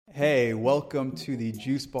Hey, welcome to the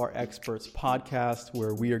Juice Bar Experts podcast,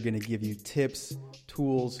 where we are going to give you tips,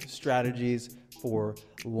 tools, strategies for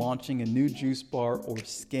launching a new juice bar or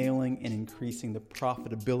scaling and increasing the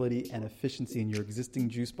profitability and efficiency in your existing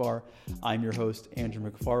juice bar. I'm your host, Andrew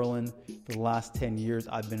McFarland. For the last 10 years,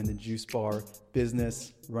 I've been in the juice bar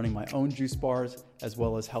business, running my own juice bars, as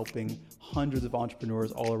well as helping hundreds of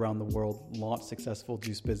entrepreneurs all around the world launch successful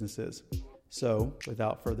juice businesses. So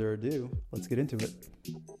without further ado, let's get into it.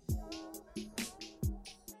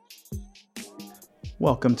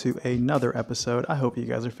 Welcome to another episode. I hope you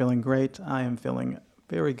guys are feeling great. I am feeling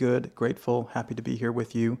very good, grateful, happy to be here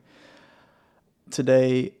with you.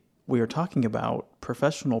 Today, we are talking about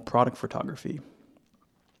professional product photography.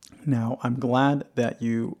 Now, I'm glad that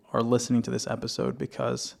you are listening to this episode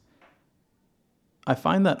because I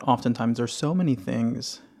find that oftentimes there's so many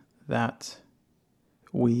things that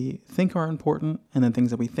we think are important and then things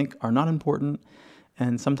that we think are not important.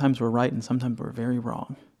 And sometimes we're right and sometimes we're very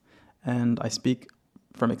wrong. And I speak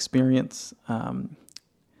from experience and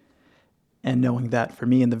knowing that for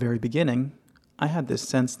me in the very beginning, I had this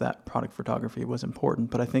sense that product photography was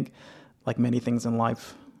important. But I think like many things in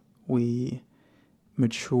life, we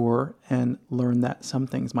mature and learn that some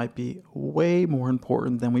things might be way more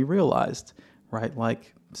important than we realized, right?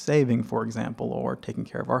 Like saving, for example, or taking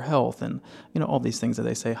care of our health and, all these things that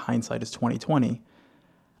they say hindsight is 20/20.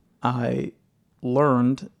 I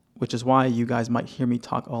learned, which is why you guys might hear me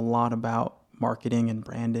talk a lot about marketing and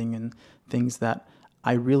branding and things that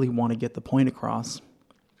I really want to get the point across,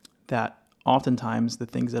 that oftentimes the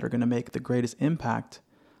things that are going to make the greatest impact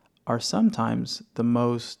are sometimes the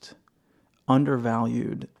most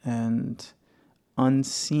undervalued and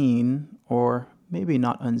unseen, or maybe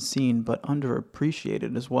not unseen, but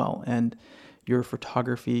underappreciated as well. And your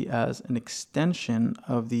photography as an extension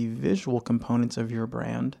of the visual components of your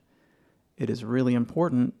brand, it is really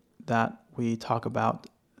important that we talk about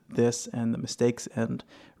this and the mistakes and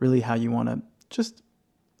really how you want to just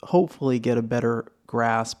hopefully get a better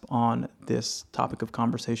grasp on this topic of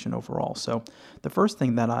conversation overall. So the first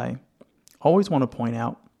thing that I always want to point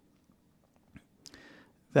out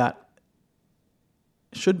that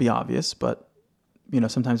should be obvious, but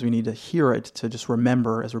sometimes we need to hear it to just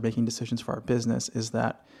remember as we're making decisions for our business, is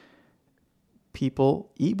that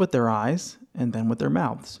people eat with their eyes and then with their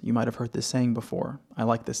mouths. You might have heard this saying before. I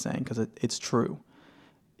like this saying because it's true.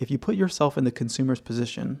 If you put yourself in the consumer's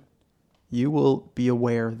position, you will be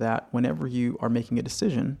aware that whenever you are making a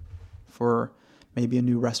decision for maybe a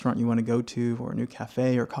new restaurant you want to go to, or a new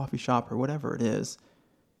cafe or coffee shop or whatever it is,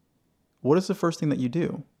 what is the first thing that you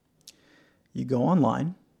do? You go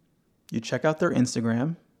online, you check out their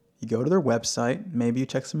Instagram, you go to their website, maybe you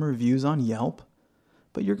check some reviews on Yelp,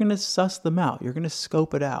 but you're going to suss them out. You're going to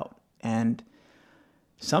scope it out. And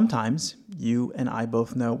sometimes you and I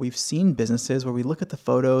both know we've seen businesses where we look at the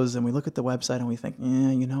photos and we look at the website and we think,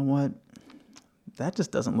 you know what? That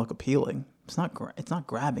just doesn't look appealing. It's not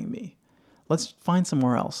grabbing me. Let's find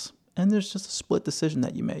somewhere else. And there's just a split decision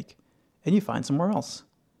that you make, and you find somewhere else.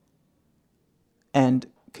 And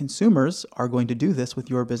consumers are going to do this with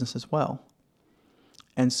your business as well.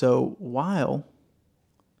 And so while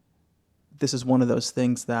this is one of those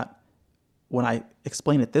things that when I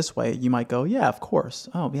explain it this way, you might go, yeah, of course.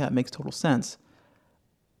 Oh, yeah, it makes total sense.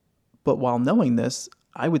 But while knowing this,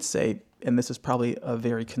 I would say, and this is probably a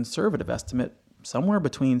very conservative estimate, somewhere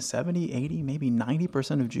between 70, 80, maybe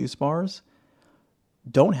 90% of juice bars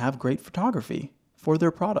don't have great photography for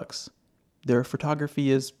their products. Their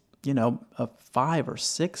photography is, a 5 or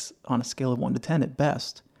 6 on a scale of 1 to 10 at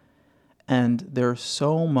best. And there's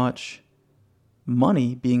so much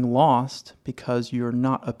money being lost because you're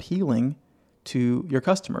not appealing to your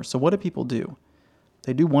customers. So what do people do?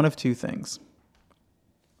 They do one of two things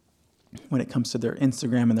when it comes to their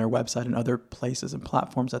Instagram and their website and other places and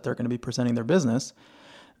platforms that they're going to be presenting their business.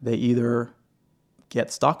 They either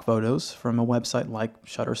get stock photos from a website like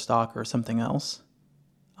Shutterstock or something else,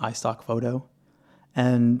 iStock Photo,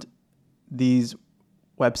 and these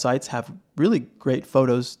websites have really great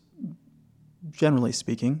photos, generally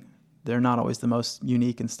speaking. They're not always the most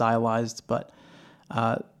unique and stylized, but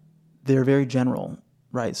they're very general,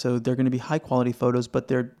 right? So they're going to be high quality photos, but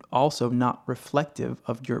they're also not reflective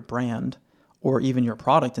of your brand or even your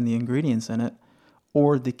product and the ingredients in it,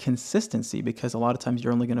 or the consistency, because a lot of times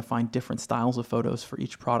you're only going to find different styles of photos for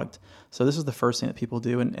each product. So this is the first thing that people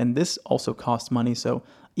do. And this also costs money. So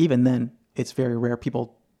even then, it's very rare.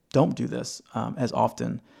 People don't do this as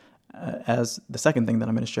often as the second thing that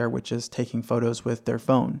I'm going to share, which is taking photos with their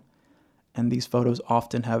phone. And these photos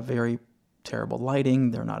often have very terrible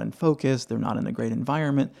lighting. They're not in focus. They're not in a great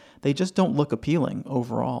environment. They just don't look appealing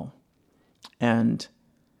overall. And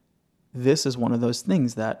this is one of those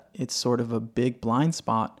things that it's sort of a big blind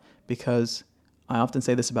spot, because I often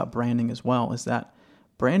say this about branding as well, is that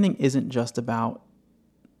branding isn't just about,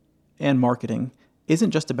 and marketing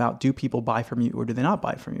isn't just about, do people buy from you or do they not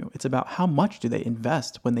buy from you? It's about how much do they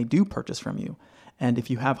invest when they do purchase from you. And if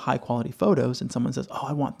you have high quality photos and someone says, oh,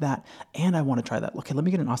 I want that and I want to try that. Okay, let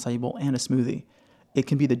me get an acai bowl and a smoothie. It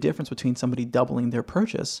can be the difference between somebody doubling their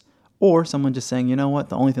purchase or someone just saying, you know what,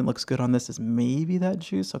 the only thing that looks good on this is maybe that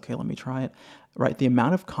juice. Okay, let me try it, right? The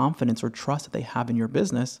amount of confidence or trust that they have in your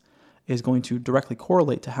business is going to directly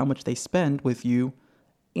correlate to how much they spend with you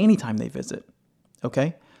anytime they visit,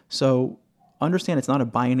 okay? So understand it's not a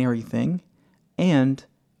binary thing, and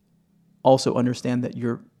also understand that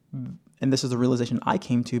and this is the realization I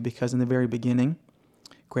came to, because in the very beginning,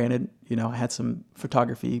 granted, I had some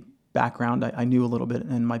photography background. I knew a little bit,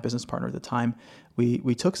 and my business partner at the time,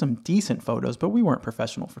 we took some decent photos, but we weren't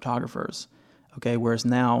professional photographers. Okay, whereas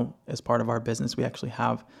now, as part of our business, we actually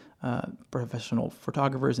have professional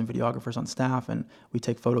photographers and videographers on staff, and we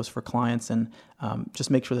take photos for clients and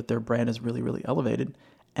just make sure that their brand is really, really elevated.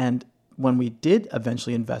 And when we did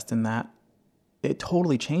eventually invest in that, it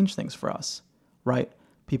totally changed things for us, right?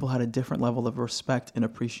 People had a different level of respect and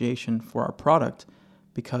appreciation for our product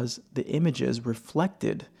because the images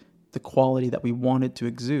reflected the quality that we wanted to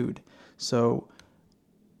exude. So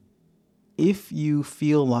if you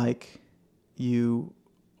feel like you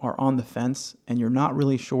are on the fence and you're not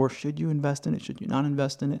really sure, should you invest in it? Should you not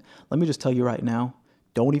invest in it? Let me just tell you right now,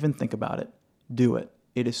 don't even think about it. Do it.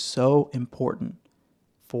 It is so important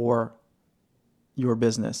for your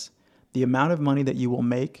business. The amount of money that you will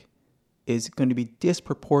make is going to be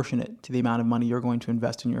disproportionate to the amount of money you're going to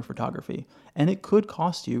invest in your photography. And it could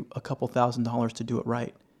cost you a couple $1,000s to do it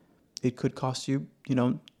right. It could cost you,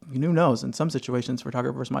 who knows? In some situations,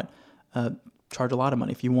 photographers might charge a lot of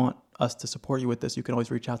money. If you want us to support you with this, you can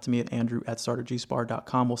always reach out to me at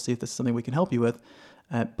andrew@startergspa.com. We'll see if this is something we can help you with.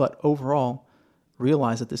 But overall,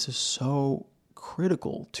 realize that this is so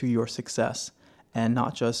critical to your success, and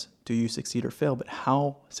not just do you succeed or fail, but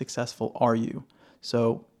how successful are you?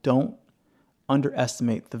 So don't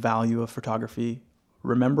underestimate the value of photography.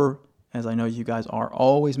 Remember, as I know you guys are,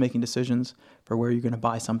 always making decisions for where you're going to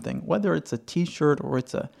buy something, whether it's a t-shirt or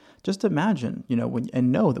just imagine,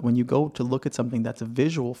 and know that when you go to look at something that's a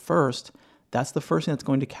visual first, that's the first thing that's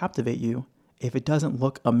going to captivate you. If it doesn't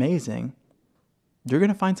look amazing, you're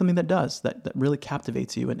going to find something that does, that really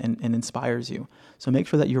captivates you and inspires you. So make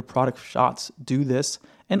sure that your product shots do this,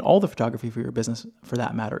 and all the photography for your business for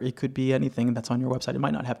that matter. It could be anything that's on your website. It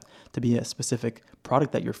might not have to be a specific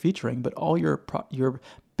product that you're featuring, but all your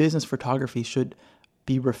business photography should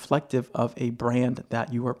be reflective of a brand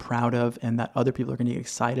that you are proud of and that other people are going to get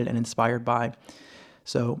excited and inspired by.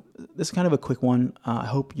 So this is kind of a quick one. I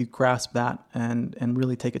hope you grasp that and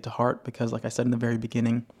really take it to heart, because like I said in the very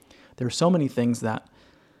beginning, there are so many things that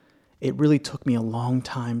it really took me a long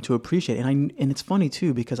time to appreciate. And it's funny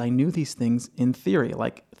too, because I knew these things in theory,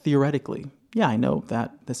 like theoretically. Yeah, I know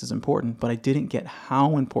that this is important, but I didn't get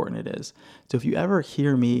how important it is. So if you ever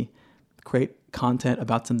hear me create content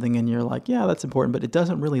about something and you're like, yeah, that's important, but it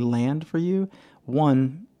doesn't really land for you,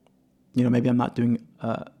 one, maybe I'm not doing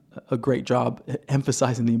a great job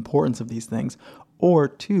emphasizing the importance of these things. Or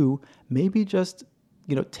two, maybe just,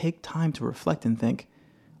 take time to reflect and think,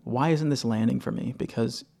 why isn't this landing for me?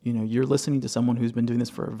 Because, you're listening to someone who's been doing this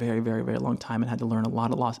for a very, very, very long time and had to learn a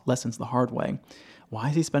lot of lessons the hard way. Why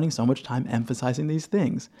is he spending so much time emphasizing these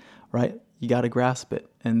things, right? You got to grasp it.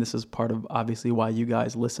 And this is part of obviously why you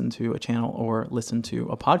guys listen to a channel or listen to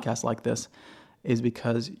a podcast like this, is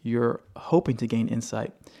because you're hoping to gain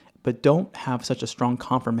insight. But don't have such a strong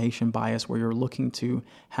confirmation bias where you're looking to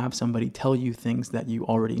have somebody tell you things that you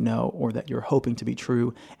already know or that you're hoping to be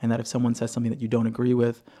true, and that if someone says something that you don't agree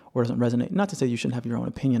with or doesn't resonate, not to say you shouldn't have your own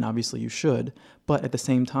opinion, obviously you should, but at the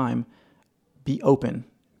same time, be open.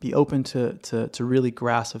 Be open to really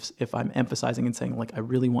grasp if I'm emphasizing and saying, like, I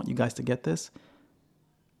really want you guys to get this,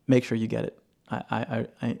 make sure you get it. I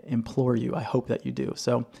implore you. I hope that you do.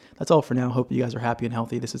 So that's all for now. Hope you guys are happy and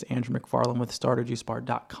healthy. This is Andrew McFarland with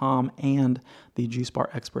StarterJuiceBar.com and the Juice Bar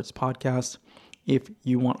Experts podcast. If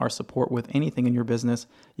you want our support with anything in your business,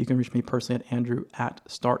 you can reach me personally at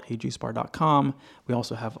andrew@startajuicebar.com. We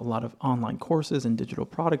also have a lot of online courses and digital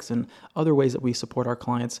products and other ways that we support our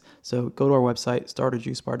clients. So go to our website,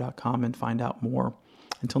 startajuicebar.com, and find out more.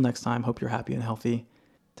 Until next time, hope you're happy and healthy.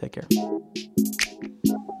 Take care.